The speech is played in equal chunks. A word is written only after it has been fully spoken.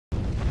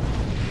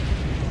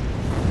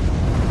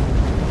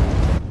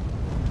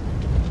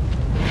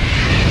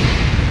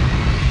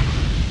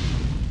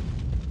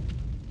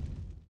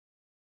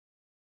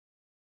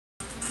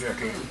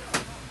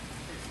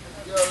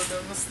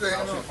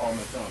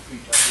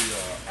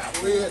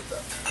Wait,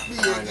 be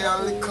a girl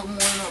little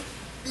more up.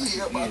 Be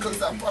a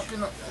buckles are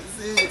popping up.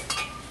 See?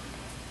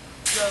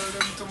 Tell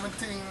them to my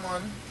thing,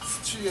 man.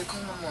 Straight,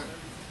 man.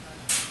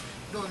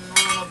 Don't know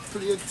how to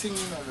play a thing,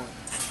 man.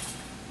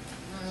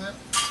 Yeah.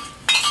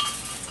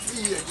 Be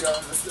a girl,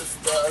 my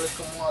sister. A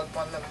little more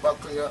on them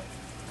buckle here.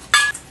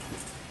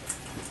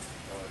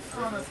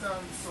 I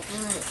understand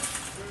something.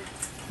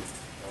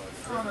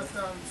 I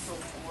understand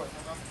something.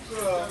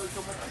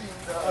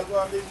 I'm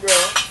going to be bro.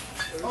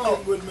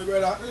 Everything good, my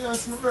brother?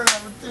 Yes, my brother,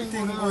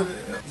 everything good.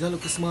 It's a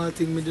little small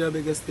thing, me do a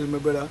bigger still, my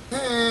brother. I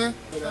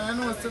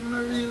know, so I don't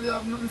really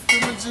have nothing for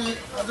me, G.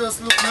 I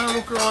just look around,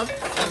 you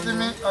see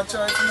me? I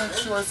try to make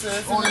sure I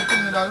say only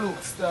thing that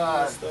looks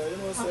star. You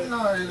know, say,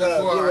 not really go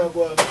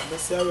on. I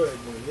say a word,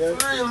 man. Yeah?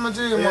 For real, my G,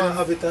 You man.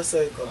 have it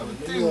aside, come on.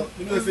 You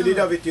know if you did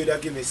have it, you'd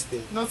have give me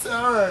stay. No, say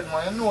a word,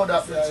 man. You know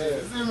that, my G.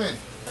 You see me?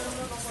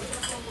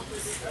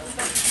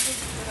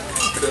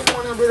 Good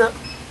morning, brother.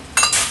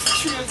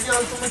 Straight girl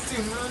to my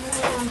thing, man. I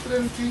know I'm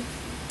plenty.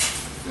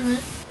 See me?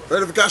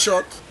 Ready for cash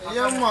out?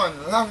 Yeah,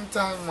 man. Long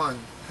time, man.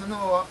 You know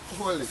what?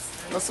 Hold it.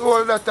 That's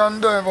all that and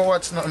don't ever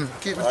watch nothing.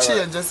 Keep it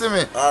change, you see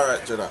me?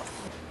 Alright, Jenna.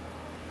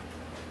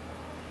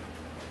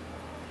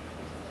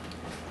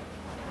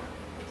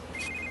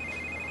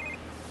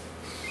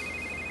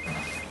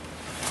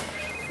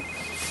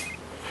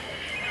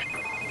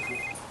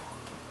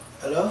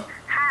 Hello?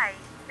 Hi,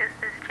 is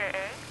this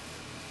J.A.?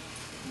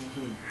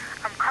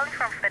 I'm calling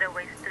from Fedda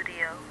Weight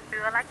studio. We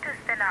would like to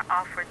extend our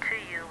offer to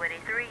you with a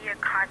 3-year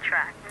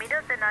contract. Meet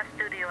us in our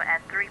studio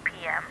at 3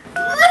 p.m.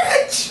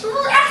 Rich!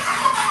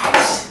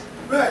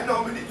 Right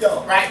now, we need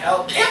y'all. Right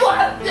now, come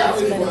on!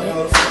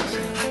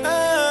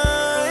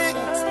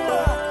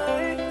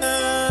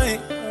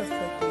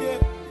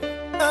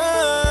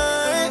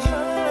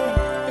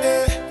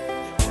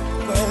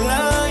 Well,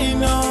 I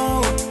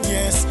know,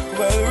 yes,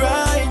 well,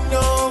 right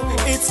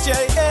now, it's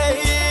J.A.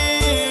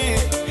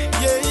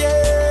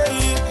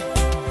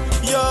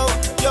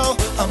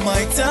 I'm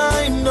my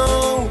time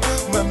now.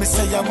 When me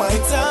say I'm my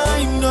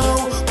time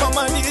now.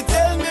 Mama did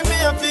tell me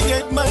I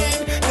forget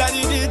mine.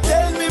 Daddy did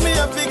tell me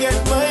I forget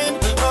mine.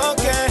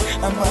 Okay,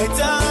 I'm my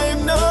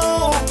time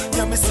now.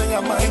 Yeah, me say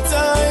I'm my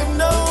time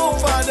now.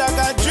 Father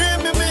got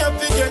dream me I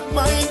forget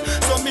mine.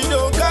 So me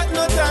don't got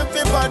no time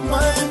for bad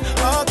mind.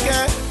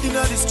 Okay, you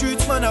know the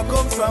streets man I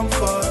come from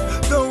far.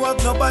 Don't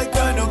have no bike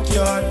or no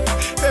car.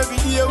 Every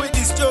day with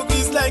this struggle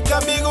is like a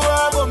big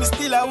war. But me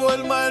still a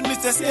old man, me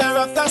say scare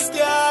after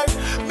scare.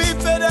 Me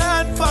Fedda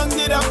and Fang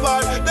did a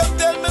bar. Them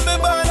tell me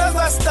born as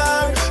a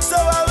star. So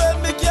I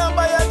when me can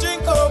buy a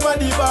drink over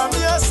the bar.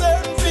 Me a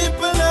certain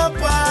people a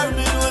par.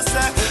 Me no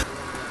say.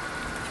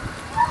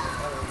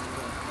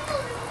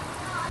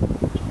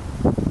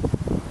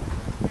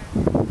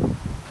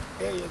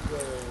 There you go.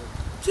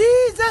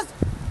 Jesus!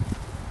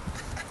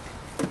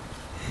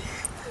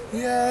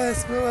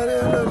 Yes, me want to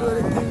know what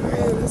the thing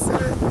really is. I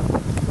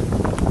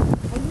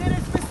did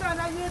it, my son,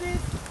 I did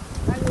it.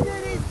 I did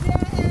it,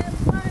 yeah,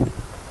 man.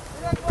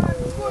 Like one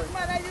good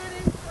man, I did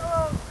it.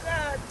 Oh,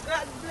 God.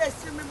 God bless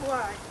you, my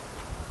boy.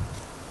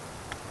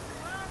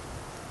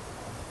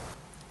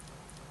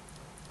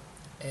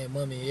 Hey,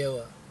 mommy, yeah,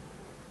 what?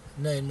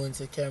 9 months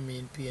you carry me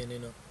in pain, you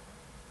know.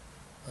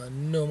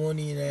 And no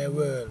money in the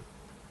world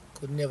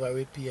could never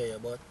repair you,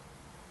 but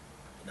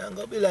I'm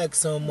gonna be like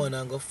someone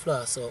and go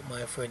floss out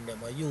my friend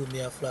them, and you me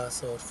a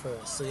floss out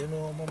first. So you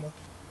know, mama.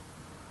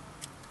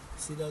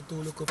 See that two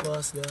look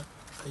past there?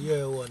 A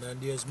year one, and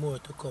there's more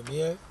to come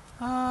here.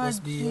 Oh,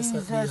 Must be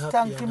Jesus, happy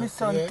thank you, my and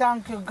son. happy,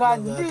 Thank you.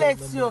 God Love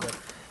bless you. mother.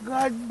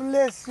 God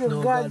bless you.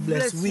 No, God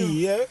bless we,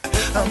 you. yeah?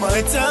 I'm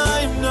my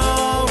time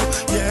now,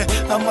 yeah,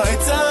 I'm my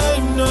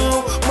time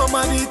now.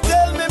 Mama did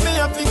tell me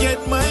I forget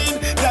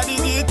mine. Daddy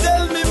did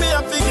tell me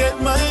I forget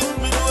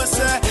mine. Me know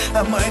say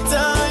I'm my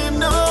time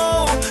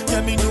now,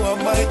 yeah, me know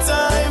I'm my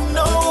time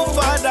now.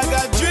 Father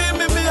got dream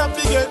me I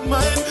forget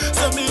mine.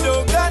 So me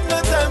don't got no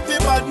time for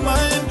bad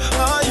mind.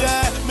 Oh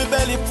yeah, me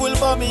belly full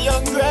but me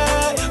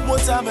hungry. More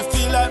time I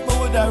feel like me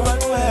woulda run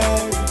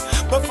away.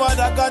 But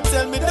Father God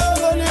tell me don't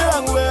go the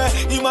wrong way.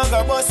 He might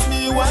go bust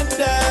me one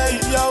day,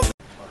 yo.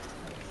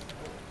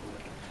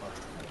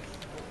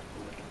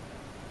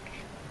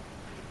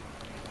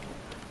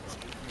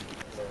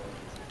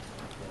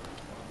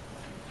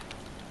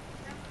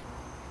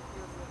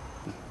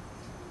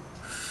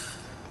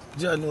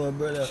 John, no,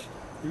 brother.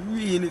 You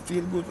really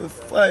feel good to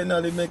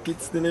finally make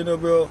it still, you know,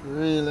 bro.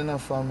 Real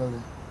enough,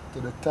 family.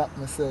 To the top,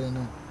 me say, you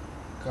know.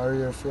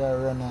 Career fear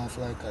run off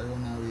like a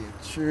runaway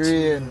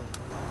train.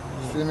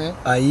 See me?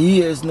 A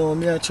years now,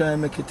 me I try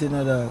and make it in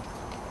a dog.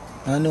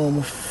 I know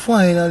me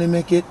finally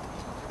make it.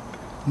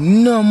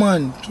 No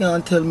man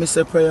can't tell me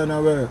say prayer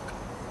no work.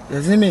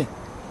 You see me?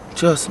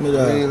 Trust me,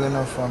 dog. Real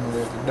enough,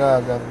 family. The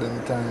dog have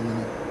them time, you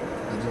know.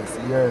 It's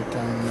just your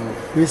time now.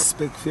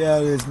 Respect for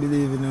always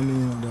believing in me,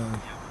 you know, dog.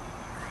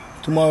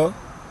 Tomorrow,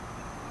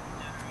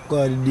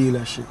 go to the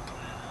dealership.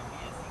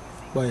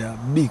 Buy a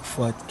big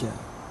fat car.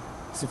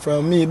 See,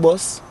 from me,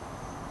 boss,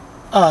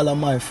 all of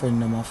my friends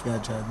them have to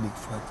drive big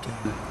fat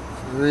car.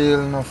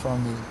 Real enough,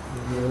 family.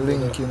 You're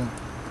linking up.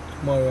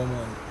 tomorrow,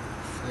 man.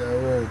 Yeah,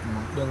 right,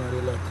 man. Don't have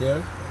the lot, yeah?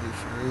 If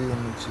you hear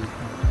me, chief.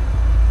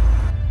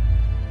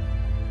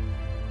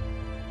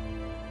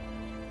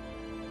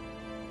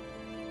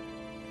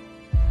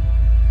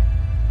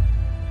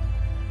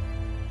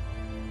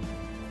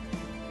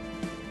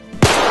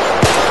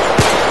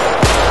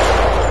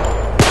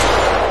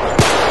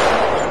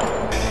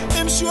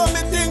 Him show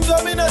me things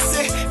I'm in a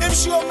say. Him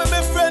show me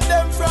my friend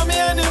them from me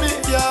enemy.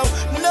 Yo,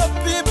 no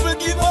people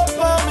give up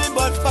on me,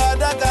 but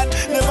Father God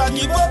never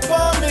give up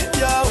on me.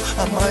 Yo,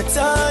 I'm my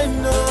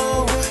time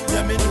now.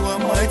 Yeah, me know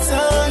I'm my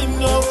time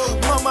now.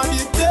 Mama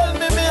did tell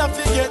me I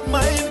forget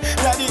mine.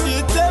 Daddy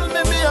did tell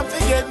me I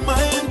forget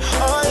mine.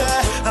 Oh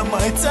yeah, I'm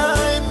my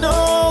time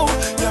now.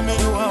 Yeah, me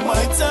know I'm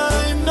my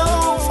time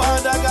now.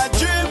 Father God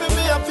dream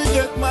me I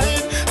forget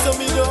mine. So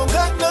me don't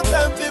got no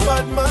time for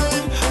bad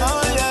mind.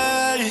 Oh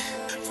yeah.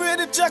 Free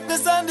the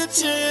chakras and the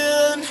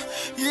chain,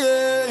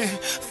 yeah.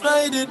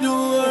 Fly the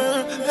door,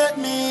 let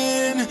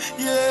me in,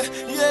 yeah,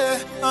 yeah.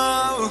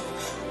 Oh,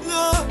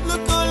 yeah.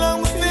 Look how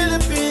long we feel the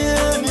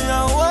pain.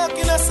 Yeah, walk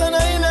in the sun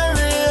and in the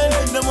rain.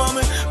 The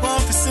moment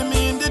want to see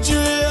me in the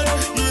drain,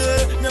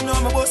 yeah. Them know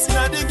I'm busting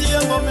at the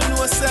game, but me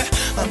know say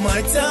I'm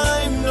my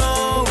time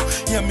now.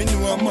 Yeah, me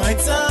know I'm my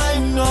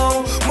time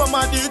now.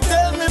 Mama did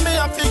tell me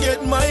I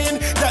forget mine.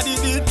 Daddy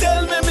did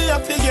tell me I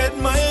forget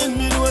mine.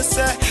 Me know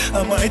say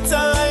I'm my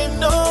time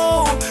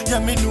now. Yeah,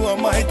 me know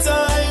I'm my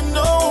time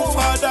now.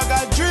 Father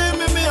God dream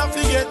me I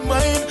forget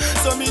mine.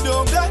 So me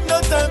don't got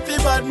no time for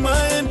bad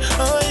mind.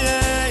 Oh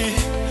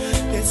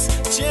yeah, it's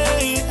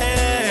J.A.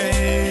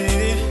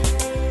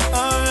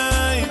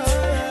 Alright,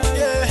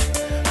 yeah,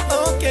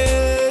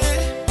 okay.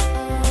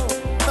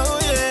 Oh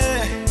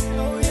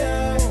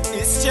yeah,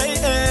 it's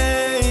J.A.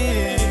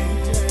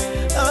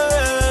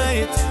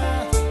 Alright,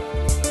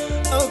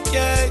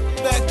 okay,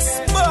 back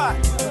spot.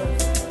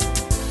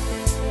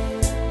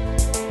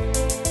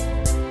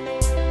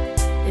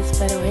 It's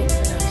Fedda Weight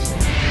production.